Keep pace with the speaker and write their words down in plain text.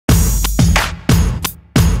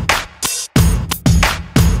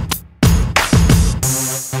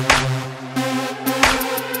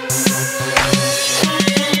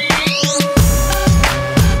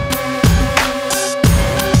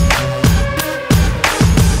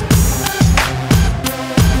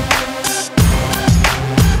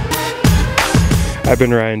I've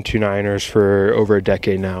been riding 2.9ers for over a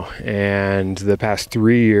decade now, and the past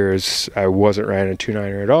 3 years I wasn't riding a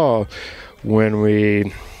 2.9er at all when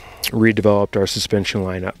we redeveloped our suspension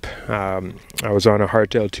lineup. I was on a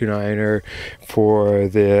hardtail 2.9er for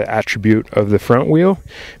the attribute of the front wheel,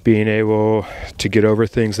 being able to get over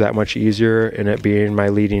things that much easier and it being my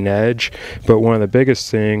leading edge. But one of the biggest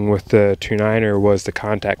thing with the 2.9er was the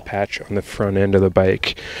contact patch on the front end of the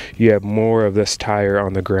bike. You have more of this tire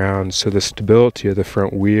on the ground, so the stability of the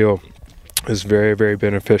front wheel is very, very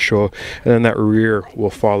beneficial, and then that rear will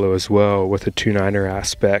follow as well with a 2.9er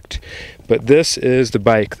aspect. But this is the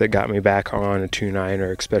bike that got me back on a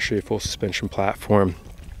 2.9er, especially a full suspension platform.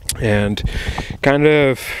 And kind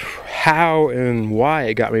of how and why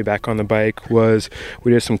it got me back on the bike was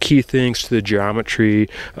we did some key things to the geometry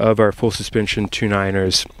of our full suspension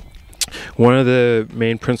 2.9ers. One of the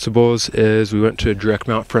main principles is we went to a direct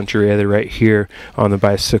mount front derailleur right here on the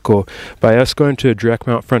bicycle. By us going to a direct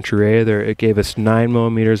mount front derailleur, it gave us 9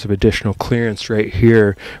 millimeters of additional clearance right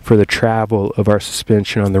here for the travel of our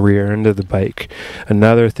suspension on the rear end of the bike.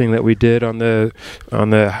 Another thing that we did on the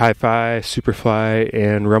Hi-Fi, Superfly,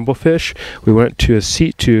 and Rumblefish, we went to a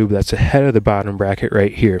seat tube that's ahead of the bottom bracket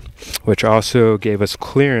right here, which also gave us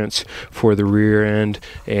clearance for the rear end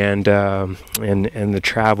and the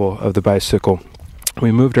travel of the bicycle.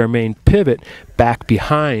 We moved our main pivot back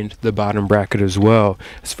behind the bottom bracket as well.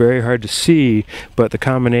 It's very hard to see, but the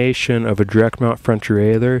combination of a direct mount front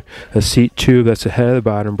derailleur, a seat tube that's ahead of the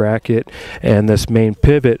bottom bracket, and this main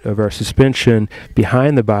pivot of our suspension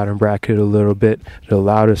behind the bottom bracket a little bit, it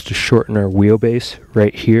allowed us to shorten our wheelbase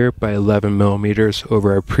right here by 11 millimeters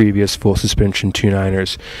over our previous full suspension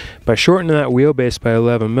 2.9ers. By shortening that wheelbase by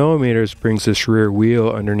 11 millimeters brings this rear wheel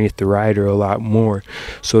underneath the rider a lot more.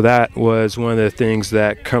 So that was one of the things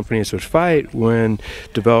that companies would fight when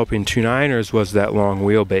developing 2.9ers, was that long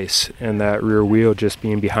wheelbase and that rear wheel just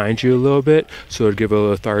being behind you a little bit, so it would give a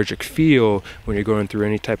lethargic feel when you're going through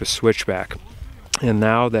any type of switchback. And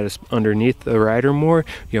now that it's underneath the rider more,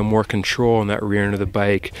 you have more control on that rear end of the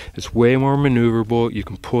bike. It's way more maneuverable. You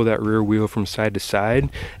can pull that rear wheel from side to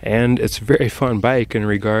side, and it's a very fun bike in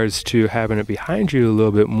regards to having it behind you a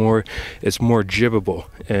little bit more. It's more jibbable,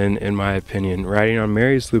 in my opinion. Riding on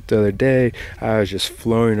Mary's Loop the other day, I was just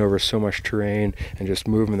flowing over so much terrain and just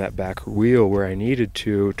moving that back wheel where I needed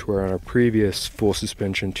to where on our previous full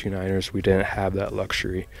suspension 2.9ers we didn't have that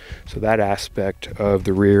luxury. So that aspect of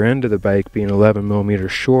the rear end of the bike being 11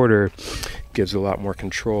 millimeters shorter gives a lot more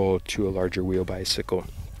control to a larger wheel bicycle.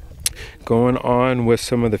 Going on with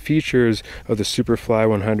some of the features of the Superfly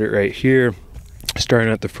 100 right here,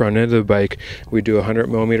 starting at the front end of the bike, we do a 100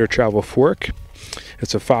 millimeter travel fork.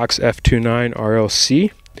 It's a Fox F29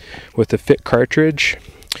 RLC with a fit cartridge.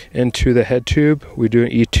 Into the head tube, we do an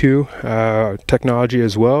E2 technology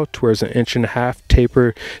as well, towards an 1.5 inch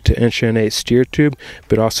taper to 1.1 inch steer tube,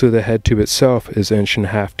 but also the head tube itself is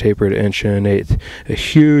 1.5 inch taper to 1.1 inch. A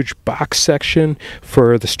huge box section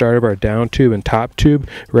for the start of our down tube and top tube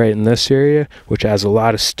right in this area, which has a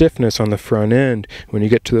lot of stiffness on the front end. When you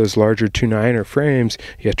get to those larger 2.9er frames,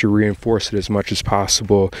 you have to reinforce it as much as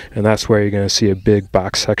possible, and that's where you're going to see a big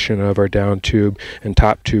box section of our down tube and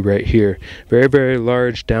top tube right here. Very, very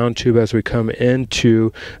large down tube as we come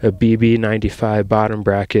into a BB95 bottom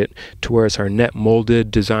bracket towards our net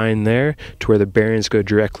molded design there, to where the bearings go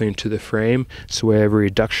directly into the frame, so we have a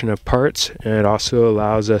reduction of parts, and it also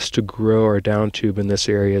allows us to grow our down tube in this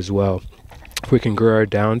area as well. If we can grow our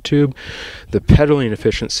down tube, the pedaling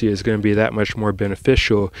efficiency is going to be that much more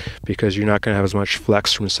beneficial, because you're not going to have as much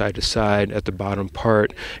flex from side to side at the bottom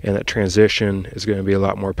part, and that transition is going to be a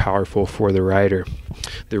lot more powerful for the rider.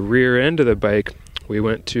 The rear end of the bike, we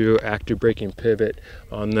went to active braking pivot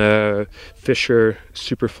on the Fisher,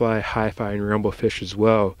 Superfly, Hi-Fi, and Rumblefish as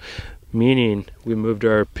well, meaning we moved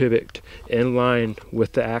our pivot in line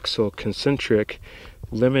with the axle concentric,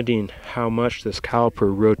 limiting how much this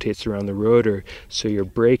caliper rotates around the rotor, so your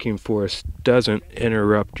braking force doesn't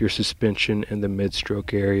interrupt your suspension in the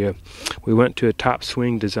mid-stroke area. We went to a top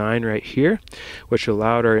swing design right here, which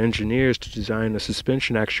allowed our engineers to design a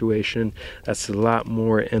suspension actuation that's a lot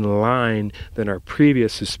more in line than our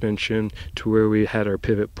previous suspension, to where we had our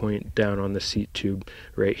pivot point down on the seat tube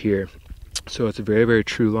right here. So it's a very, very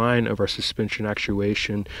true line of our suspension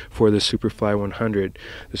actuation for the Superfly 100.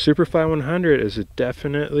 The Superfly 100 is a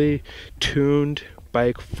definitely tuned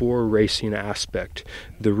bike for racing aspect.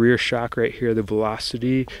 The rear shock right here, the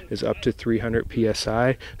velocity is up to 300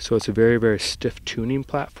 psi, so it's a very, very stiff tuning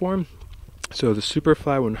platform. So the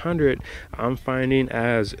Superfly 100 I'm finding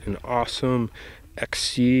as an awesome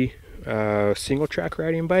XC single track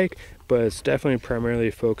riding bike, but it's definitely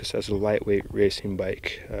primarily focused as a lightweight racing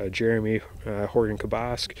bike. Jeremy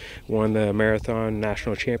Horgan-Kabask won the marathon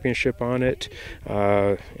national championship on it,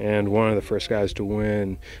 and one of the first guys to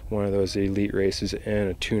win one of those elite races in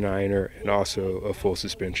a 2.9er and also a full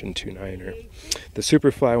suspension 2.9er. The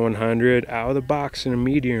Superfly 100, out of the box in a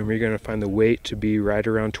medium, you're going to find the weight to be right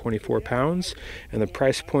around 24 pounds, and the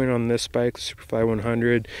price point on this bike, the Superfly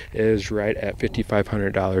 100, is right at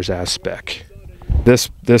 $5,500 as spec. This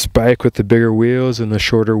bike with the bigger wheels and the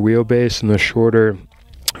shorter wheelbase and the shorter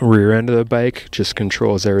rear end of the bike just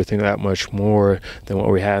controls everything that much more than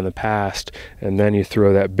what we had in the past. And then you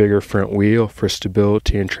throw that bigger front wheel for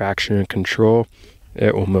stability and traction and control,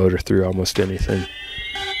 it will motor through almost anything.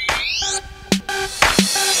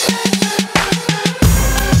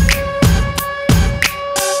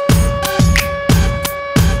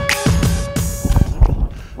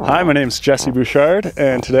 Hi, my name is Jesse Bouchard,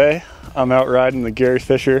 and today I'm out riding the Gary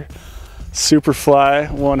Fisher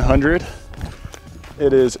Superfly 100.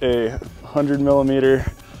 It is a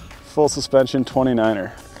 100mm full suspension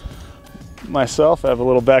 29er. Myself, I have a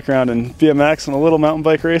little background in BMX and a little mountain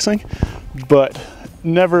bike racing, but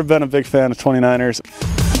never been a big fan of 29ers.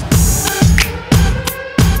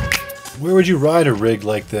 Where would you ride a rig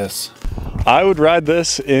like this? I would ride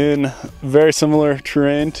this in very similar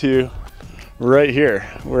terrain to right here.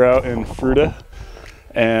 We're out in Fruta,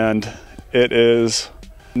 and it is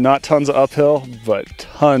not tons of uphill, but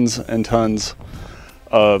tons and tons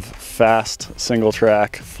of fast single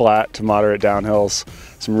track, flat to moderate downhills,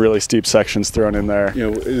 some really steep sections thrown in there.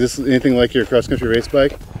 You know, is this anything like your cross-country race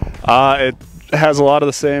bike? It has a lot of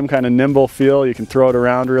the same kind of nimble feel. You can throw it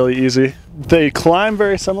around really easy. They climb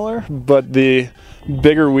very similar, but the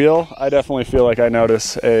bigger wheel, I definitely feel like I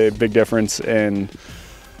notice a big difference in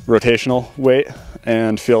rotational weight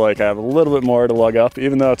and feel like I have a little bit more to lug up.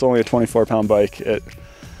 Even though it's only a 24-pound bike,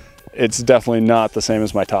 it's definitely not the same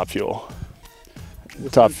as my top fuel.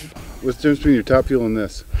 What's the difference between your top fuel and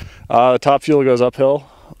this? The top fuel goes uphill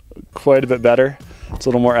quite a bit better. It's a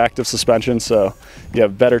little more active suspension, so you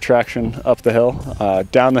have better traction up the hill.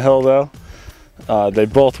 Down the hill though, they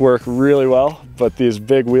both work really well, but these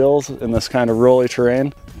big wheels in this kind of rolly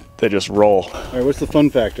terrain, they just roll. All right, what's the fun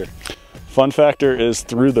factor? Fun factor is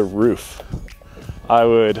through the roof. I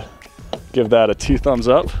would give that a 2 thumbs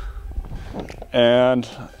up, and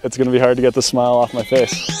it's gonna be hard to get the smile off my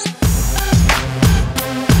face.